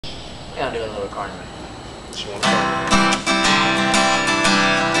Yeah, I'll do a little Carney. She wants to.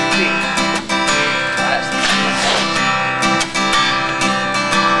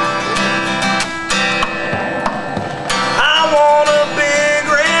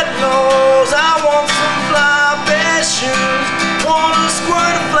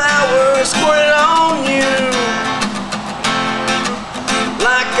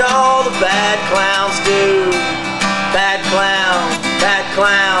 Bad clowns do. Bad clown, bad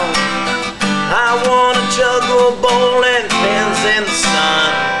clown. I wanna juggle bowling pins in the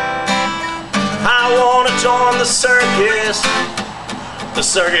sun. I wanna join the circus. The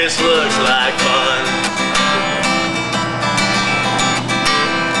circus looks like fun.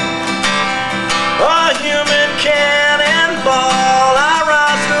 A human cannonball. I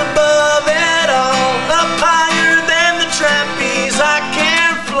rise above it all. Up higher than the trapeze. I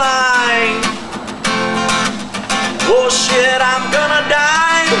can't fly. Oh shit, I'm gonna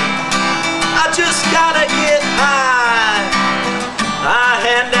die. I just gotta get high. I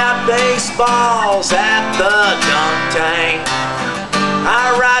hand out baseballs at the dunk tank.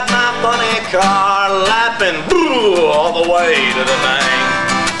 I ride my funny car, laughing boo all the way to the bank.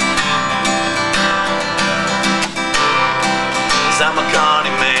 'Cause I'm a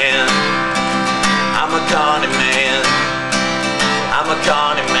Carney man. I'm a Carney man. I'm a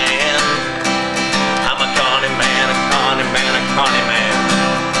Carney man. I'm a Carney man, a Carney man, a Carney man.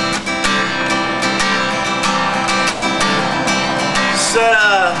 So,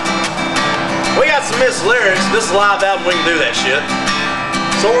 we got some missed lyrics. This is a live album, we can do that shit.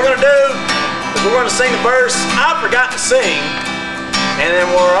 So what we're gonna do is we're gonna sing the verse I forgot to sing, and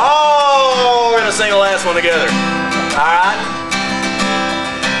then we're all gonna sing the last one together. Alright?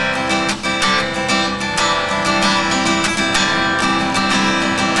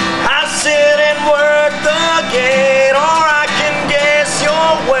 Sit and work the gate, or I can guess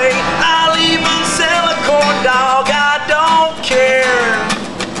your way. I'll even sell a corn dog, I don't care.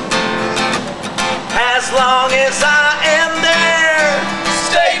 As long as I am there.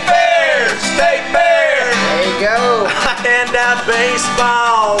 Stay fair, stay fair. There you go. I hand out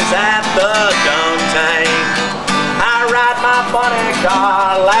baseballs at the dunk tank. I ride my funny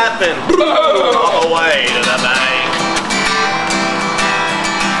car, laughing all the way to the bank.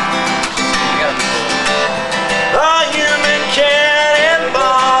 A human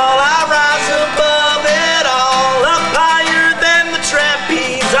cannonball, I rise above it all. Up higher than the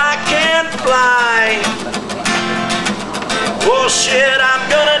trapeze, I can't fly. Well shit, I'm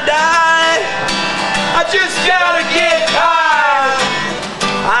gonna die. I just gotta get high.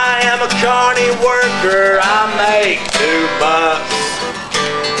 I am a Carney worker, I make $2.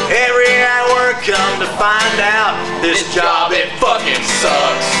 Every hour come to find out, this job it fucking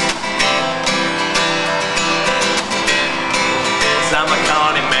sucks. I'm a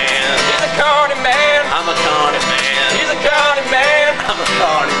Carney man. He's a Carney man. I'm a Carney man. He's a Carney man. I'm a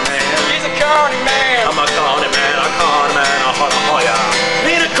Carney man. He's a Carney man. I'm a Carney man. A Carney man. Oh yeah.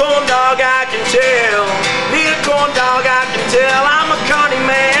 Need a corn dog, I can tell. Need a corn dog, I can tell. I'm a Carney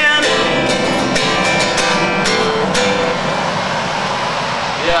man.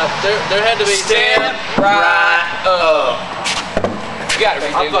 Yeah, there had to be Stand right up. You gotta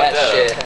redo that shit.